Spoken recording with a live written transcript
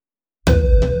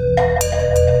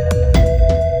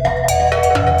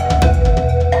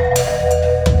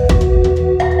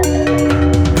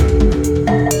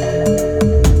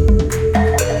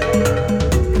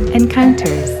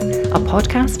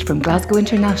from Glasgow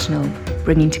International,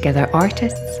 bringing together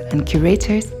artists and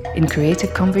curators in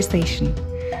creative conversation.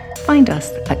 Find us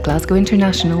at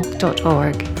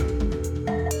glasgowinternational.org.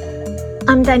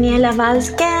 I'm Daniela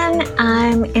Valsken.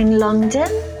 I'm in London.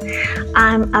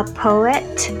 I'm a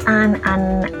poet and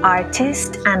an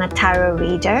artist and a tarot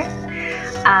reader.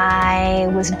 I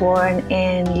was born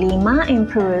in Lima in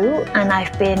Peru, and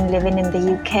I've been living in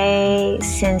the UK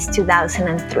since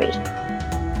 2003.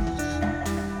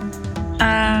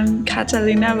 I'm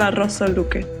Catalina Barroso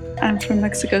Luque. I'm from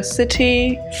Mexico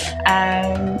City.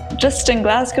 I'm just in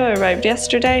Glasgow. I arrived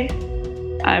yesterday.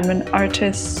 I'm an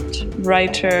artist,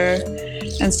 writer,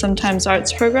 and sometimes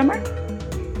arts programmer.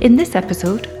 In this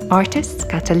episode, artists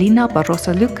Catalina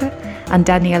Barroso Luque and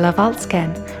Daniela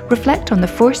Valsken reflect on the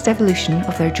forced evolution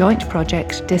of their joint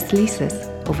project Deslices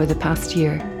over the past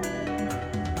year.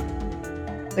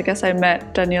 I guess I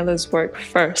met Daniela's work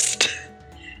first.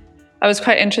 I was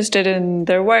quite interested in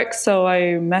their work, so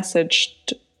I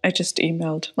just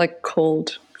emailed,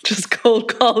 cold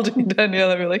called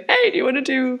Daniela and be like, hey, do you want to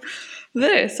do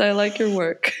this? I like your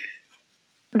work.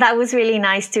 That was really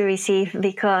nice to receive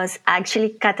because actually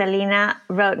Catalina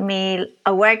wrote me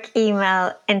a work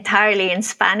email entirely in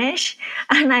Spanish,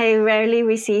 and I rarely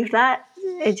receive that.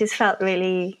 It just felt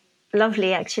really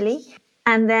lovely, actually.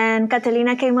 And then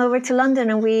Catalina came over to London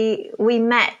and we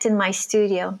met in my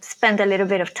studio, spent a little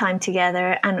bit of time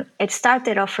together, and it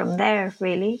started off from there,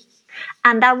 really.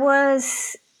 And that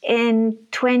was in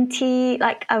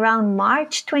around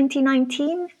March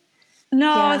 2019. No,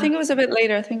 yeah. I think it was a bit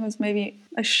later. I think it was maybe,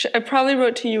 I probably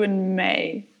wrote to you in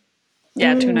May.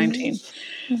 Yeah, 2019,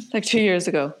 2 years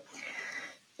ago.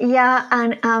 Yeah,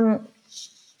 and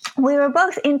we were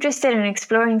both interested in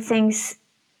exploring things,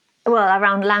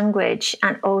 around language.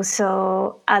 And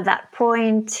also at that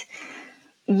point,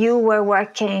 you were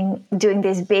doing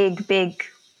this big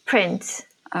print.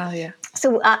 Oh, yeah.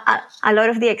 So a lot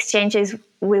of the exchanges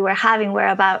we were having were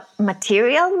about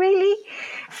material, really.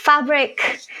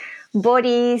 Fabric,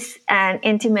 bodies and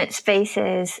intimate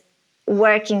spaces,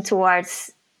 working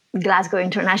towards Glasgow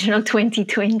International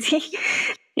 2020.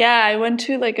 Yeah, I went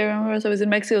to, I remember I was in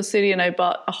Mexico City and I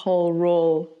bought a whole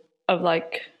roll of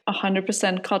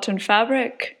 100% cotton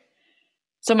fabric.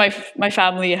 So my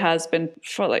family has been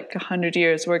for 100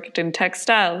 years worked in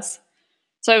textiles.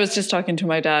 So I was just talking to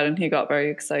my dad and he got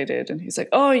very excited and he's like,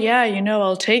 oh yeah,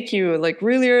 I'll take you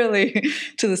really early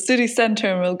to the city center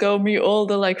and we'll go meet all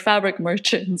the fabric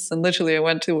merchants. And literally I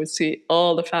went to see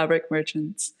all the fabric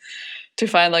merchants to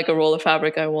find a roll of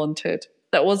fabric I wanted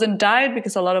that wasn't dyed,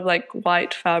 because a lot of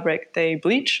white fabric, they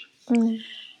bleach. Mm.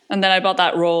 And then I bought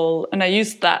that roll and I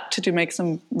used that to make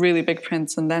some really big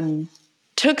prints and then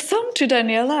took some to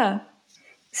Daniela.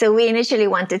 So we initially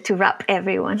wanted to wrap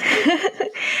everyone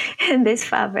in this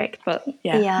fabric. But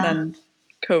then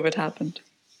COVID happened.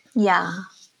 Yeah.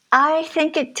 I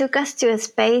think it took us to a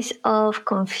space of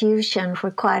confusion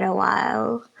for quite a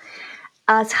while.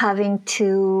 Us having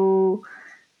to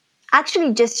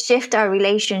actually just shift our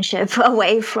relationship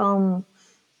away from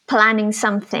planning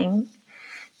something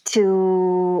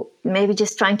to maybe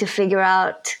just trying to figure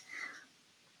out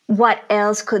what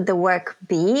else could the work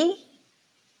be.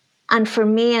 And for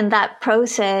me, in that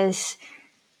process,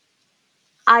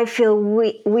 I feel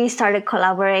we started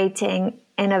collaborating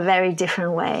in a very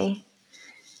different way.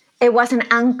 It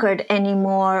wasn't anchored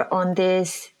anymore on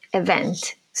this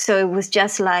event. So it was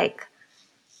just what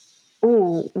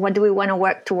do we want to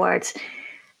work towards?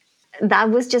 That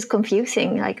was just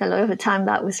confusing. A lot of the time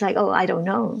that was I don't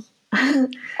know.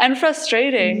 And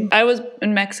frustrating. I was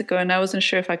in Mexico and I wasn't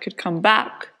sure if I could come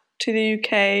back to the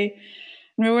UK.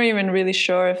 We weren't even really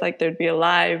sure if there'd be a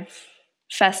live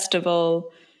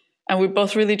festival, and we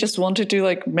both really just wanted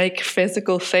to make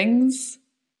physical things.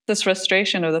 This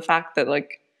frustration of the fact that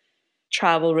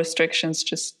travel restrictions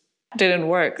just didn't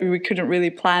work. We couldn't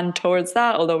really plan towards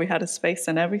that, although we had a space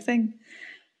and everything.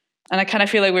 And I kind of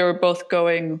feel we were both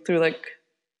going through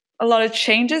a lot of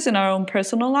changes in our own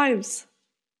personal lives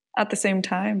at the same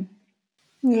time.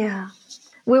 Yeah.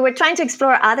 We were trying to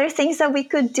explore other things that we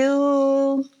could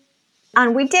do.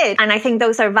 And we did. And I think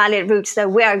those are valid routes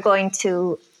that we are going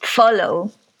to follow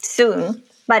soon.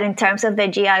 But in terms of the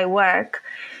GI work,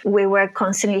 we were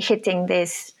constantly hitting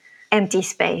this empty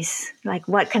space.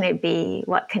 What can it be?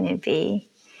 What can it be?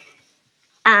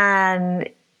 And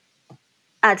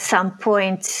at some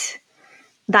point,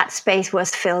 that space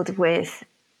was filled with,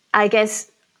 I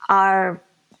guess, our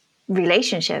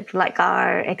relationship,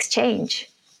 our exchange,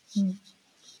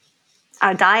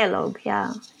 our dialogue,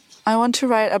 yeah. I want to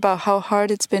write about how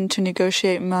hard it's been to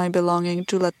negotiate my belonging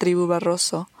to La Tribu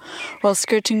Barroso while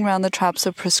skirting around the traps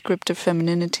of prescriptive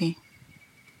femininity.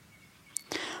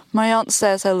 My aunt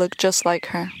says I look just like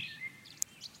her,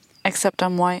 except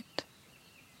I'm white.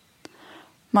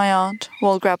 My aunt,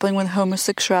 while grappling with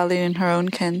homosexuality in her own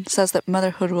kin, says that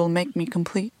motherhood will make me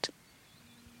complete.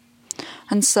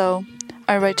 And so,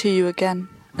 I write to you again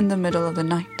in the middle of the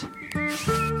night.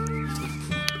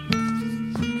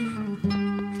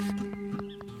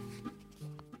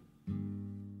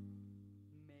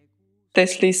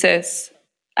 Deslices.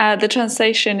 The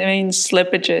translation means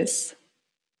slippages.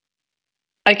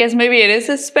 I guess maybe it is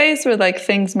a space where like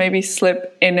things maybe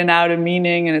slip in and out of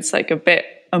meaning and it's like a bit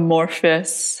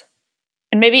amorphous.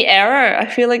 And maybe error. I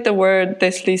feel like the word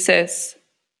deslices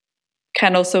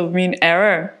can also mean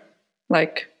error.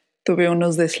 Like, tuve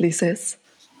unos deslices.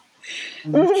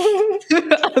 Maybe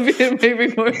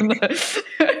more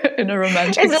in a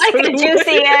romantic It's like a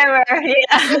juicy way. error.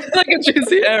 Yeah. Like a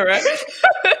juicy error.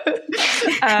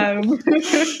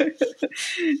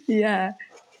 Yeah.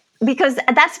 Because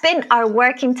that's been our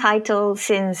working title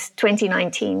since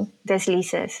 2019,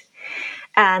 Deslices.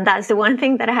 And that's the one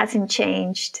thing that hasn't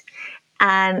changed.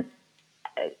 And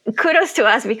kudos to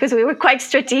us because we were quite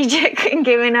strategic in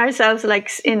giving ourselves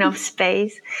like enough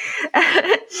space.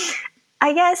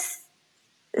 I guess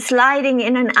sliding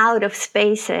in and out of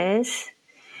spaces,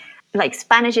 like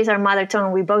Spanish is our mother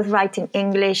tongue. We both write in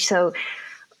English. So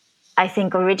I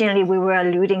think originally we were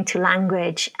alluding to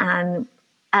language, and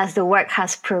as the work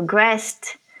has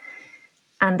progressed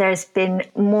and there's been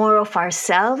more of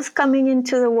ourselves coming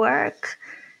into the work,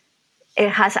 it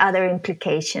has other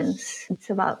implications. It's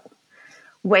about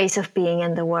ways of being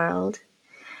in the world.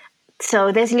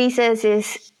 So Deslices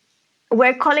is,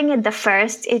 we're calling it the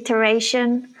first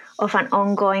iteration of an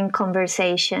ongoing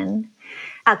conversation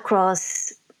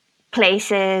across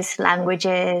places,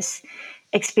 languages,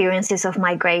 experiences of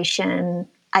migration,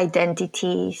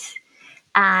 identities.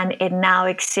 And it now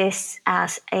exists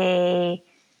as a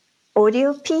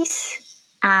audio piece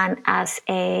and as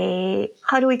a,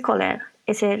 how do we call it?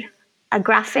 Is it a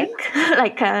graphic?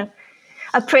 Like a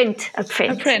print. A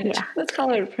print. Yeah. Let's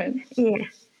call it a print. Yeah,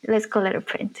 let's call it a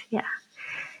print. Yeah.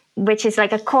 Which is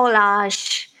like a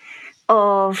collage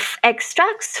of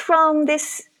extracts from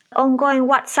this ongoing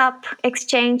WhatsApp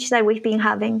exchange that we've been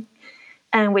having,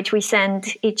 and which we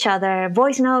send each other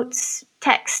voice notes,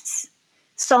 texts,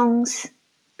 songs,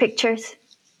 pictures.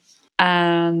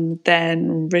 And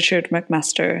then Richard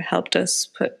McMaster helped us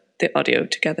put the audio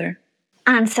together.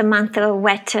 And Samantha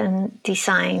Wetton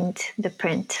designed the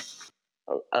print.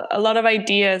 A lot of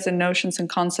ideas and notions and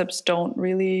concepts don't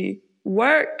really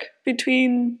work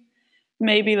between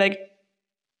maybe like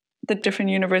the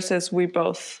different universes we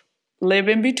both live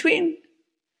in between.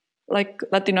 Like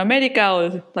Latino America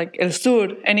or like El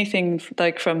Sur, anything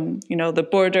like from, you know, the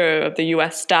border of the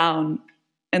US down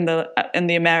in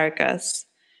the Americas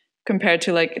compared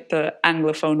to like the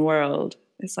Anglophone world.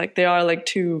 It's like they are like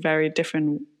two very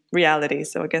different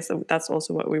realities. So I guess that's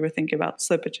also what we were thinking about,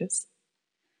 slippages.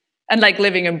 And like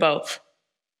living in both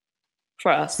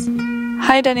for us.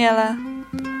 Hi Daniela.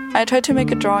 I tried to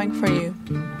make a drawing for you.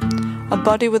 A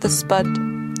body with a spud,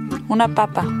 una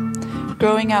papa,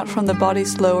 growing out from the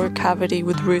body's lower cavity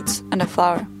with roots and a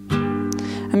flower.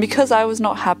 And because I was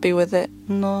not happy with it,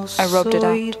 I rubbed it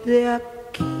out.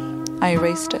 I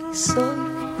erased it.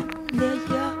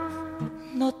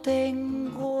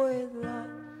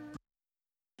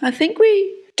 I think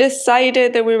we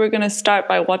decided that we were going to start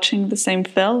by watching the same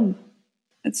film.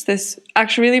 It's this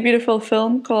actually really beautiful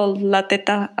film called La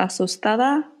Teta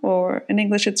Asustada, or in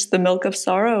English it's The Milk of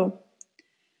Sorrow.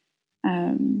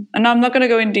 And I'm not going to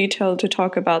go in detail to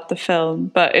talk about the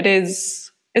film, but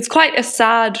it's quite a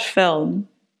sad film.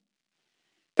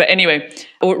 But anyway,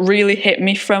 what really hit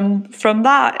me from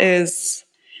that is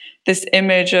this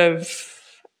image of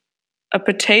a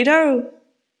potato.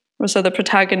 So the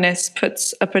protagonist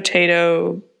puts a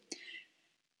potato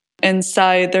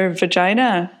inside their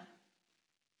vagina.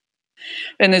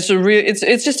 And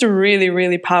it's just a really,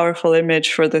 really powerful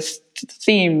image for the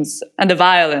themes and the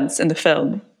violence in the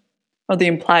film, or the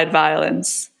implied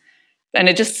violence. And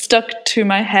it just stuck to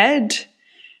my head.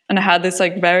 And I had this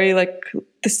like very like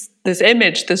this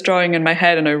image, this drawing in my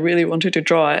head, and I really wanted to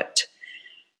draw it.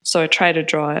 So I tried to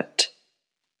draw it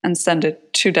and send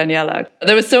it to Daniela.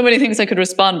 There were so many things I could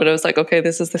respond, but I was like, okay,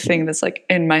 this is the thing that's like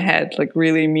in my head, like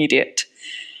really immediate.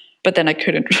 But then I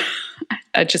couldn't,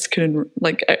 I just couldn't,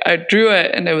 like I drew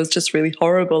it and it was just really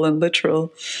horrible and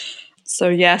literal. So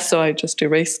I just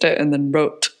erased it and then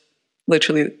wrote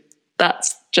literally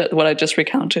that's what I just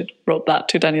recounted, wrote that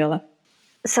to Daniela.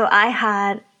 So I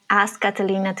had asked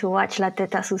Catalina to watch La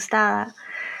Teta Asustada,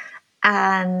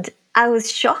 and I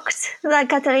was shocked that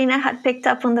Catalina had picked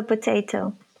up on the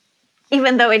potato.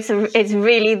 even though it's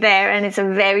really there and it's a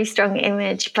very strong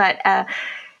image. But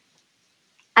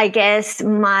I guess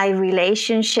my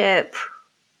relationship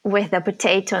with the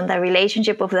potato and the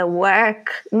relationship of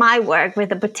my work with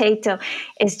the potato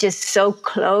is just so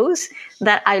close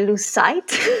that I lose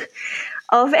sight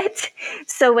of it.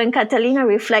 So when Catalina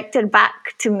reflected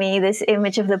back to me this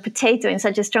image of the potato in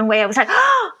such a strong way, I was like,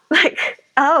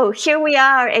 oh, here we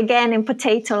are again in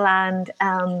potato land.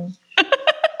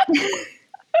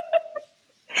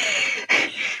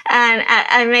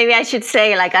 And maybe I should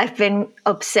say, like, I've been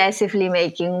obsessively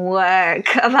making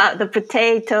work about the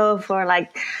potato for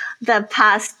like the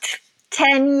past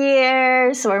 10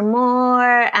 years or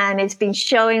more, and it's been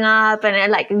showing up and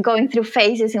like going through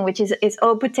phases in which it's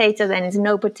all potato, then it's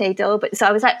no potato. But so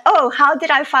I was like, oh, how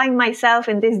did I find myself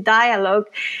in this dialogue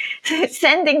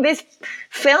sending this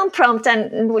film prompt,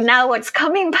 and now what's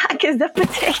coming back is the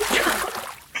potato.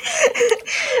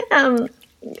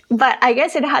 But I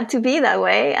guess it had to be that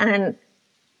way. And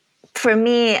for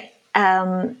me,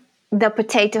 the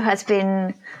potato has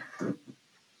been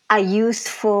a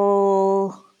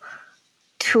useful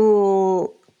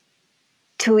tool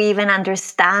to even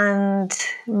understand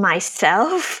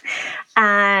myself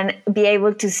and be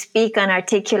able to speak and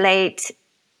articulate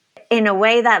in a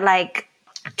way that like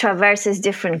traverses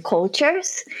different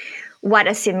cultures what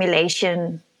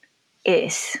assimilation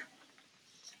is.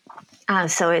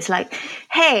 So it's like,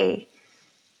 hey,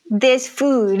 this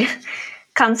food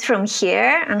comes from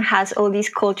here and has all these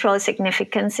cultural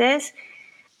significances,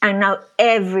 and now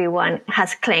everyone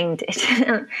has claimed it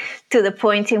to the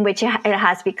point in which it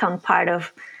has become part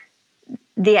of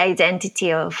the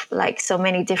identity of like so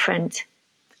many different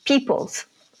peoples.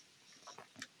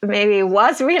 Maybe it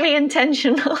was really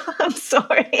intentional. I'm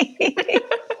sorry.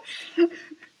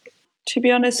 To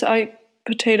be honest,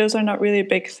 potatoes are not really a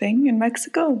big thing in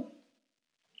Mexico.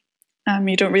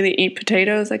 You don't really eat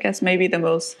potatoes. I guess maybe the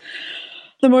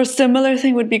more similar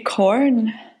thing would be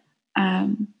corn.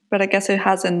 But I guess it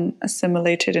hasn't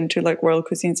assimilated into like world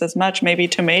cuisines as much. Maybe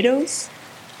tomatoes.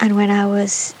 And when I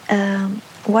was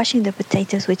washing the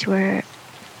potatoes, which were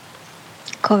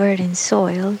covered in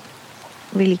soil,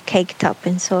 really caked up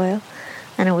in soil,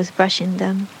 and I was brushing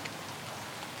them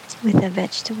with a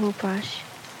vegetable brush,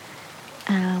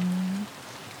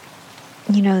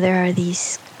 there are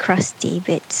these crusty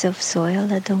bits of soil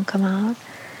that don't come out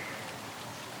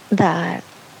that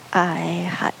I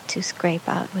had to scrape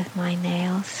out with my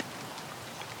nails.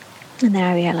 And then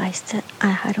I realized that I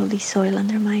had all this soil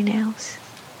under my nails,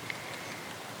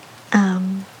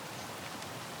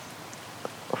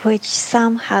 which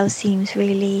somehow seems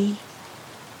really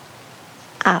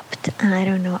apt, and I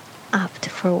don't know apt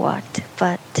for what,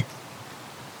 but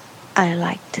I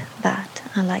liked that.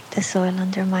 I liked the soil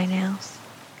under my nails.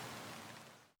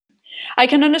 I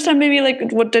can understand maybe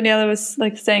like what Daniela was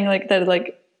like saying, like that,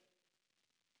 like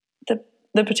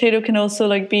the potato can also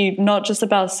like be not just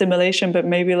about assimilation, but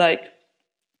maybe like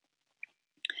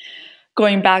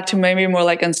going back to maybe more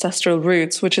like ancestral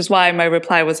roots, which is why my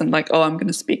reply wasn't like, oh, I'm going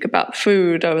to speak about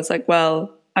food. I was like,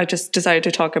 well, I just decided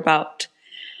to talk about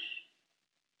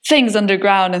things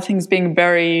underground and things being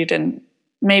buried and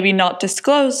maybe not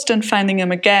disclosed and finding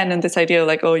them again. And this idea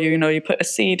like, oh, you put a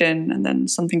seed in and then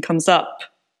something comes up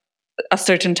a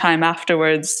certain time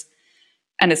afterwards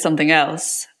and it's something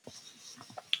else.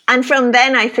 And from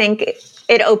then I think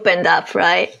it opened up,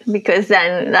 right? Because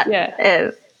then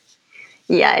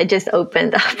it just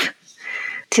opened up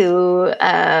to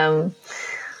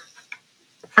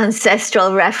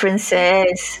ancestral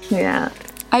references. Yeah.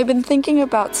 I've been thinking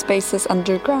about spaces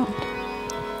underground,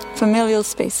 familial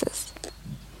spaces.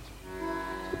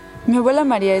 Mi abuela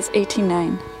Maria is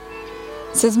 89.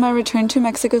 Since my return to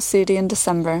Mexico City in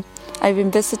December, I've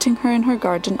been visiting her in her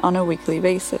garden on a weekly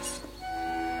basis.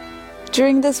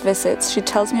 During these visits, she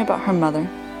tells me about her mother,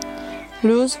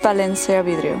 Luz Valencia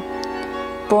Vidrio,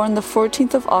 born the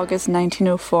 14th of August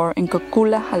 1904 in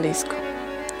Cocula, Jalisco.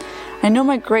 I know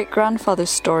my great-grandfather's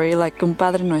story like un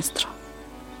Padre Nuestro.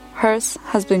 Hers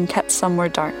has been kept somewhere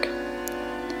dark.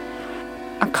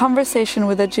 A conversation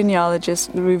with a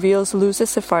genealogist reveals Luz's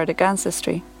Sephardic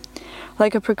ancestry.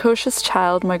 Like a precocious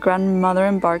child, my grandmother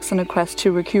embarks on a quest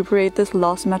to recuperate this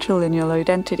lost matrilineal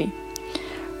identity.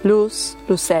 Luz,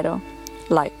 Lucero,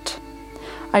 light.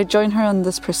 I join her on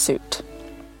this pursuit.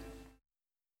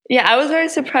 Yeah, I was very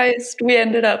surprised. We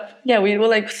were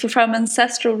like, so from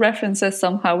ancestral references,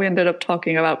 somehow we ended up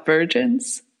talking about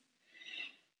virgins.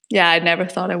 Yeah, I never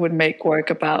thought I would make work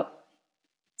about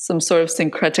some sort of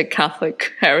syncretic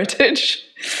Catholic heritage.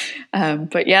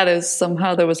 But yeah,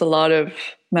 there was a lot of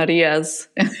Marias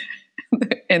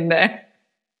in there.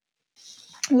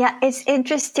 Yeah, it's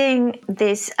interesting,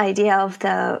 this idea of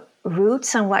the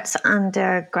roots and what's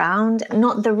underground.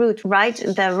 Not the root, right?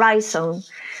 The rhizome.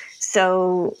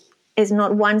 So it's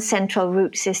not one central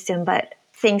root system, but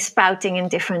things sprouting in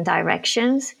different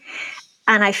directions.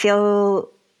 And I feel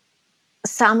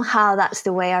somehow that's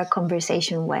the way our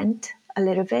conversation went a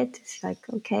little bit. It's like,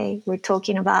 okay, we're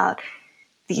talking about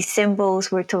these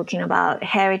symbols, we're talking about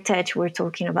heritage, we're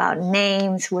talking about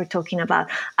names, we're talking about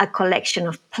a collection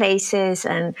of places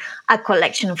and a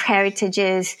collection of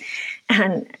heritages,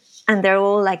 and they're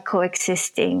all like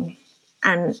coexisting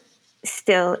and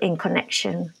still in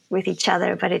connection with each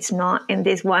other, but it's not in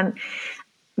this one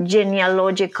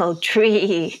genealogical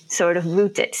tree sort of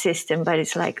rooted system, but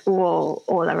it's like all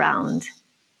around.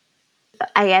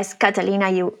 I guess,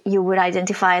 Catalina, you would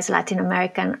identify as Latin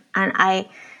American, and I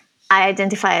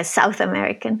identify as South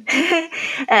American,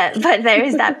 but there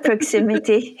is that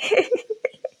proximity.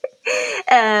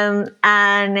 And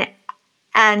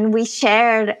we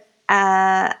share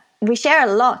a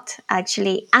lot,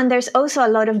 actually, and there's also a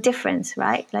lot of difference,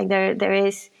 right? Like there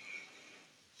is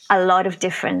a lot of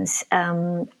difference,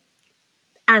 and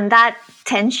that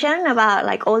tension about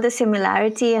like all the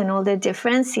similarity and all the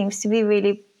difference seems to be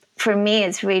really, for me,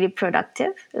 it's really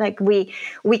productive. Like we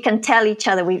can tell each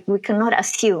other, we cannot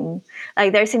assume.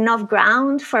 Like there's enough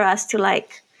ground for us to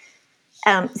like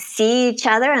see each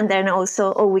other, and then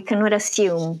also, we cannot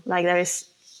assume. Like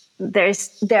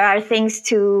there are things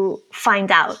to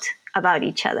find out about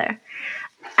each other,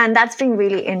 and that's been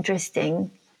really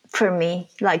interesting for me,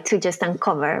 like to just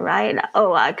uncover, right? Like,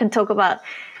 I can talk about,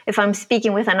 if I'm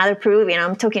speaking with another Peruvian,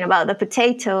 I'm talking about the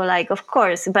potato, like, of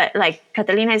course, but like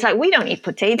Catalina is like, we don't eat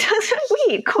potatoes, we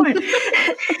eat corn.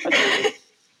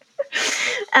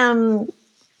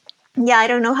 Yeah, I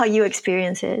don't know how you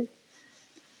experience it.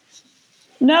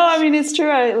 No, I mean, it's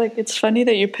true. It's funny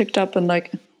that you picked up on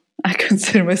like, I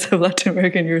consider myself Latin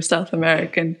American, you're South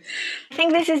American. I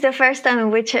think this is the first time in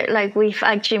which like we've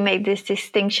actually made this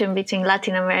distinction between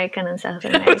Latin American and South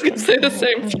American. I was going to say the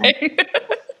same thing.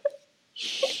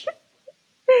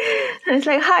 And it's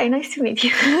like, hi, nice to meet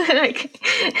you.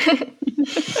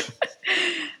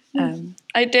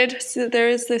 There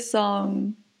is this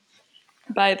song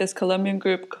by this Colombian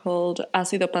group called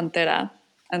Ácido Pantera,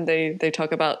 and they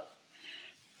talk about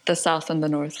the South and the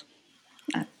North.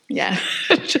 Yeah.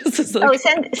 Just like,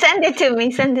 send it to me.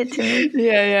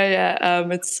 Yeah.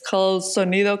 It's called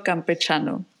Sonido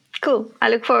Campechano. Cool. I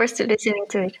look forward to listening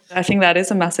to it. I think that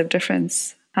is a massive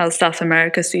difference, how South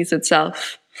America sees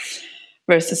itself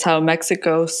versus how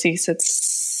Mexico sees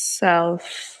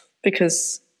itself,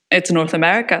 because it's North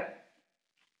America.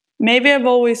 Maybe I've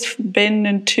always been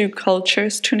in two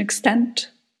cultures to an extent.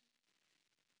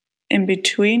 In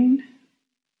between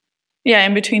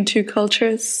two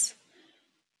cultures.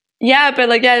 Yeah, but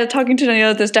talking to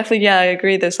Daniela, there's definitely, I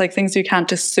agree, there's like things you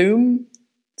can't assume.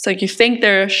 It's like you think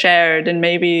they're shared, and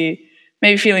maybe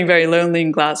feeling very lonely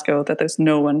in Glasgow that there's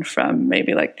no one from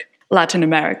maybe like Latin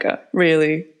America,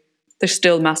 really. There's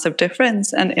still massive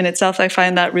difference. And in itself, I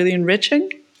find that really enriching.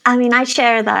 I mean, I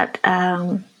share that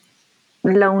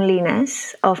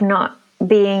loneliness of not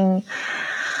being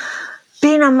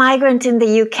a migrant in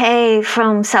the UK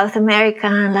from South America,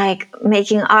 and like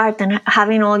making art and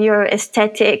having all your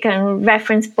aesthetic and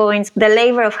reference points, the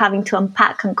labor of having to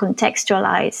unpack and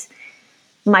contextualize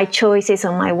my choices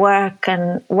on my work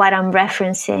and what I'm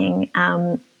referencing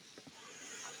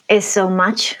is so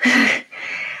much.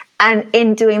 And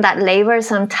in doing that labor,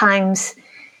 sometimes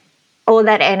all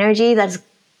that energy that's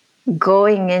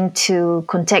going into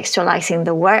contextualizing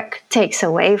the work takes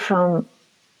away from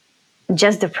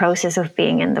just the process of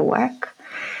being in the work.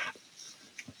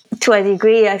 To a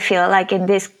degree, I feel like in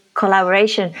this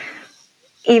collaboration,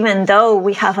 even though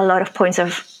we have a lot of points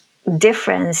of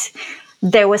difference,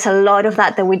 there was a lot of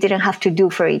that we didn't have to do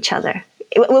for each other.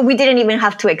 We didn't even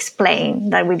have to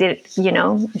explain that we did,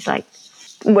 it's like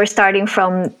we're starting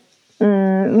from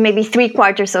maybe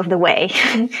 3/4 of the way.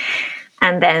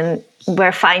 And then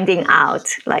we're finding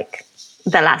out like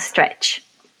the last stretch.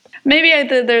 Maybe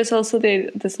there's also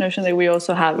this notion that we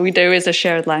also have, there is a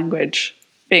shared language,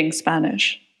 being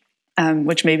Spanish,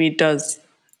 which maybe does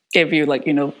give you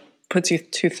puts you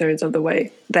 2/3 of the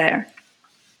way there.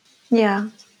 Yeah.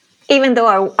 Even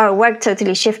though our work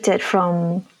totally shifted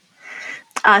from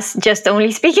us just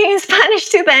only speaking in Spanish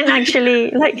to then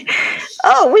actually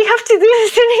we have to do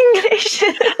this in English.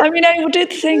 I mean, I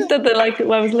did think that I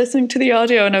was listening to the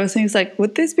audio and I was thinking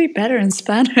would this be better in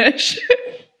Spanish?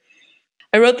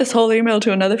 I wrote this whole email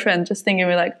to another friend just thinking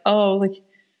the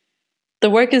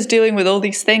work is dealing with all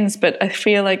these things, but I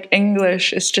feel like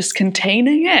English is just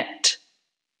containing it.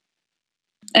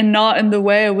 not in the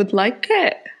way I would like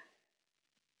it.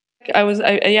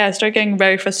 I started getting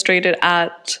very frustrated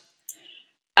at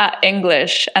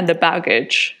English and the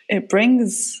baggage. It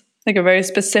brings like a very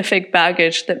specific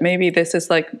baggage that maybe this is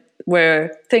like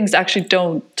where things actually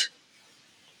don't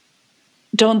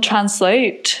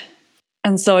translate.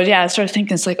 And so I started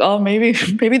thinking, it's like, oh, maybe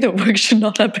the work should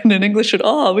not have been in English at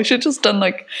all. We should just done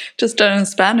in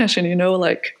Spanish, and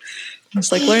like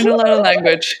just like learn a lot of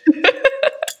language.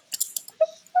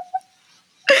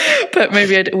 But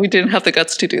maybe we didn't have the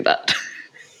guts to do that.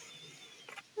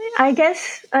 I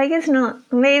guess not.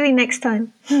 Maybe next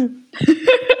time.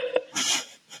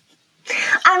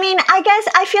 I mean, I guess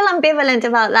I feel ambivalent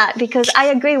about that, because I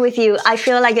agree with you. I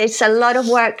feel like it's a lot of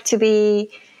work to be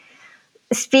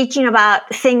speaking about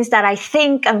things that I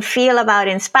think and feel about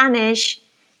in Spanish.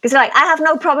 Because like, I have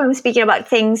no problem speaking about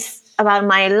things about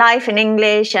my life in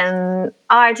English and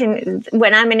art. And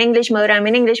when I'm in English mode, I'm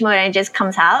in English mode, and it just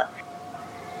comes out.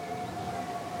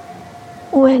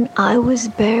 When I was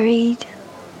buried,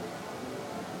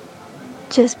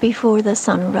 just before the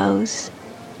sun rose,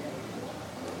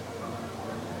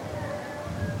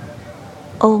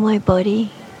 all my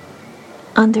body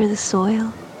under the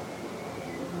soil,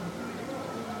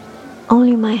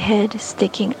 only my head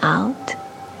sticking out,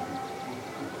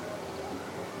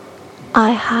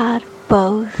 I had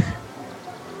both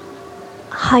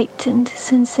heightened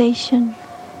sensation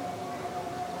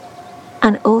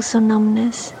and also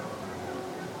numbness.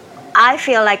 I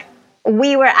feel like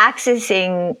we were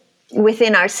accessing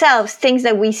within ourselves things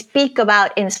that we speak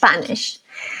about in Spanish.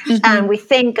 Mm-hmm. And we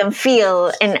think and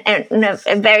feel in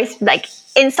a very, like,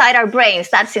 inside our brains,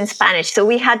 that's in Spanish. So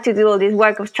we had to do all this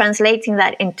work of translating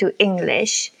that into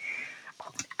English.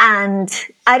 And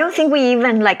I don't think we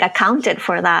even like accounted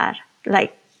for that.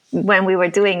 Like when we were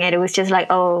doing it, it was just like,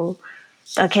 oh,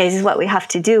 okay, this is what we have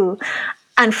to do.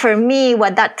 And for me,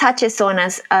 what that touches on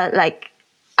as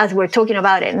we're talking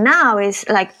about it now is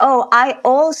like, oh, I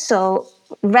also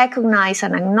recognize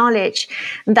and acknowledge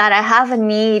that I have a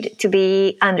need to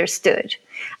be understood.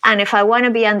 And if I want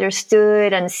to be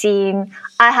understood and seen,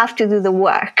 I have to do the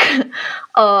work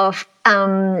of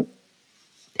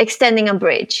extending a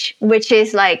bridge, which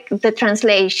is like the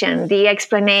translation, the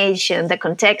explanation, the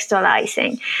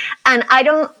contextualizing. And I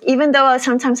don't, even though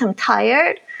sometimes I'm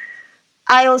tired,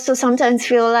 I also sometimes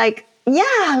feel like,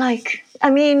 yeah, like, I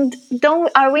mean,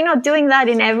 are we not doing that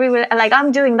in every, like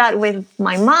I'm doing that with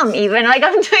my mom even, like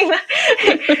I'm doing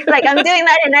that, like I'm doing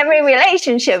that in every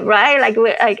relationship, right? Like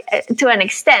to an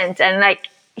extent. And like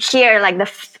here, like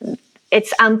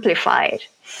it's amplified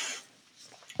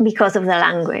because of the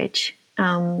language.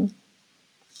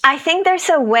 I think there's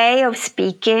a way of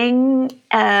speaking,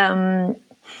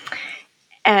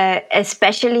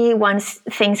 especially once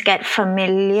things get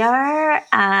familiar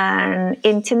and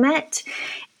intimate,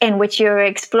 in which you're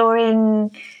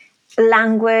exploring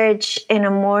language in a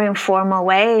more informal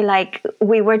way. Like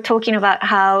we were talking about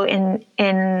how in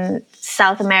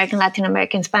South American, Latin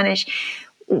American Spanish,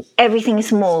 everything is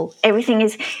small. Everything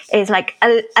is like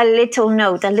a little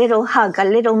note, a little hug, a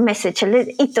little message, a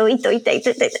little ito,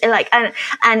 like, and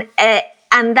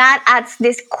that adds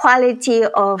this quality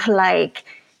of like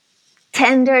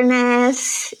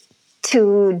tenderness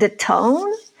to the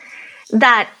tone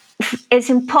that it's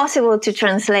impossible to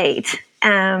translate.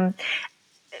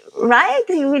 Right?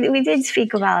 We did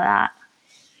speak about that.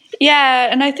 Yeah,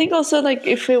 and I think also like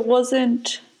if it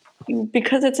wasn't,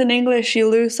 because it's in English, you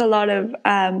lose a lot of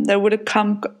that would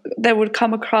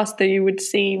come across that you would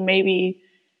see maybe,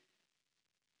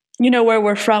 where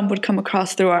we're from would come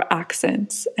across through our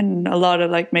accents, and a lot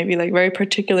of like maybe like very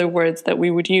particular words that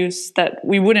we would use that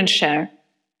we wouldn't share.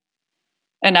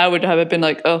 And I would have been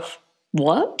like, oh,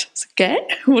 what? Okay,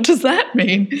 what does that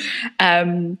mean?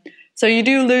 So you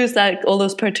do lose like all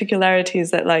those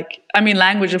particularities that, like, I mean,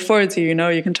 language affords you.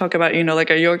 You can talk about like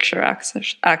a Yorkshire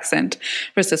accent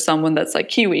versus someone that's like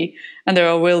Kiwi, and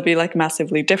there will be like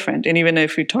massively different. And even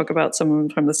if you talk about someone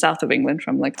from the south of England,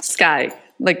 from like Skye,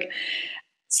 like,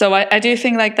 so I do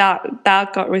think like that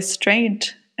got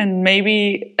restrained. And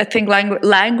maybe I think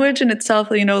language in itself,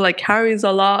 like carries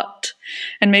a lot.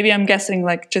 And maybe I'm guessing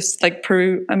like just like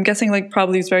Peru, I'm guessing like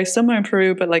probably is very similar in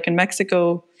Peru, but like in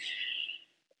Mexico,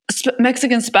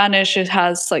 Mexican Spanish, it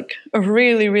has like a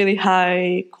really, really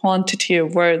high quantity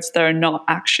of words that are not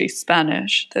actually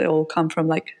Spanish. They all come from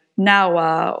like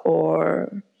Nahua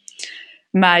or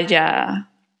Maya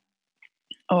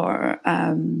or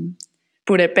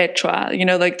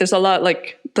Purepecha. Like there's a lot,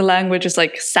 like the language is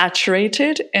like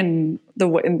saturated in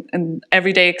in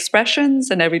everyday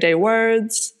expressions and everyday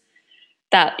words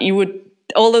that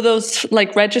all of those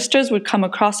like registers would come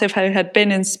across if I had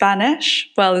been in Spanish.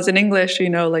 Well, as in English, you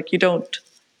know, like you don't,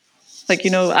 like,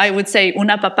 you know, I would say un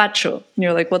apapacho. And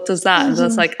you're like, what does that? And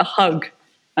that's like a hug.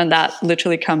 And that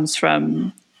literally comes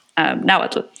from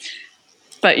Nahuatl.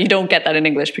 But you don't get that in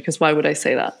English, because why would I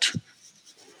say that?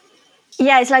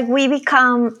 Yeah, it's like we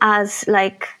become, as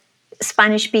like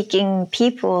Spanish-speaking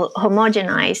people,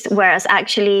 homogenized, whereas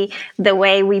actually the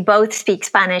way we both speak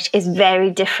Spanish is very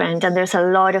different, and there's a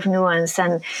lot of nuance,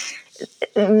 and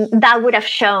that would have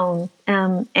shown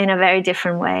in a very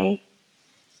different way.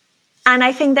 And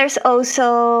I think there's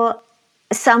also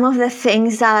some of the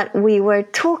things that we were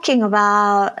talking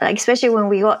about, like especially when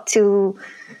we got to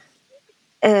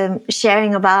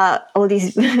sharing about all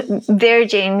these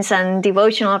virgins and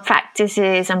devotional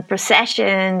practices and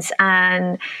processions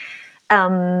and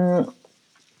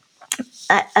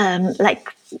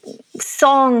like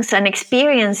songs and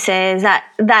experiences that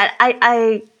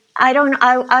I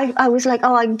was like,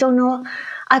 oh, I don't know,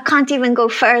 I can't even go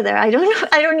further. I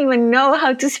don't even know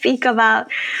how to speak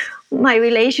about my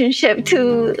relationship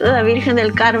to La Virgen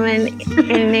del Carmen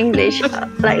in English.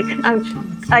 Like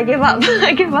I give up.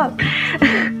 I give up.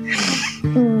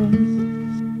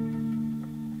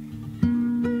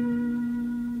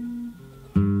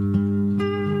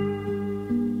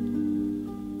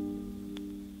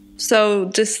 So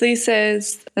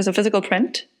Deslices is a physical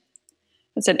print.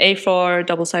 It's an A4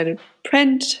 double-sided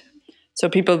print. So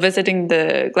people visiting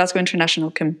the Glasgow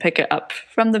International can pick it up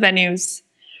from the venues.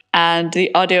 And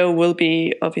the audio will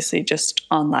be obviously just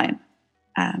online.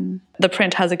 The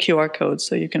print has a QR code,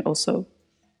 so you can also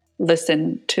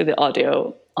listen to the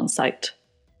audio on site.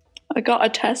 I got a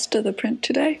test of the print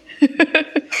today.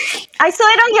 I saw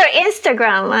it on your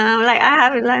Instagram.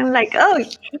 I'm like, oh.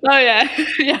 Oh yeah,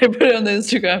 yeah. I put it on the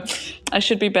Instagram. I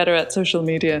should be better at social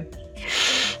media.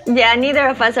 Yeah, neither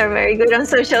of us are very good on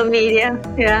social media.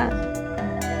 Yeah.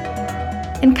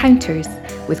 Encounters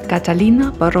with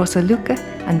Catalina Barroso Luque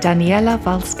and Daniela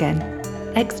Valsken.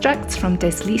 Extracts from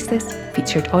Deslices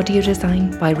featured audio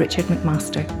design by Richard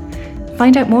McMaster.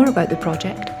 Find out more about the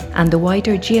project and the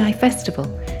wider GI Festival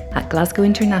at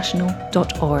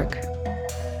glasgowinternational.org.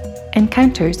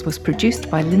 Encounters was produced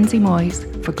by Lindsay Moyes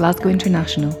for Glasgow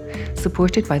International,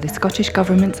 supported by the Scottish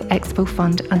Government's Expo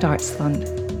Fund and Arts Fund.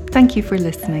 Thank you for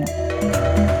listening.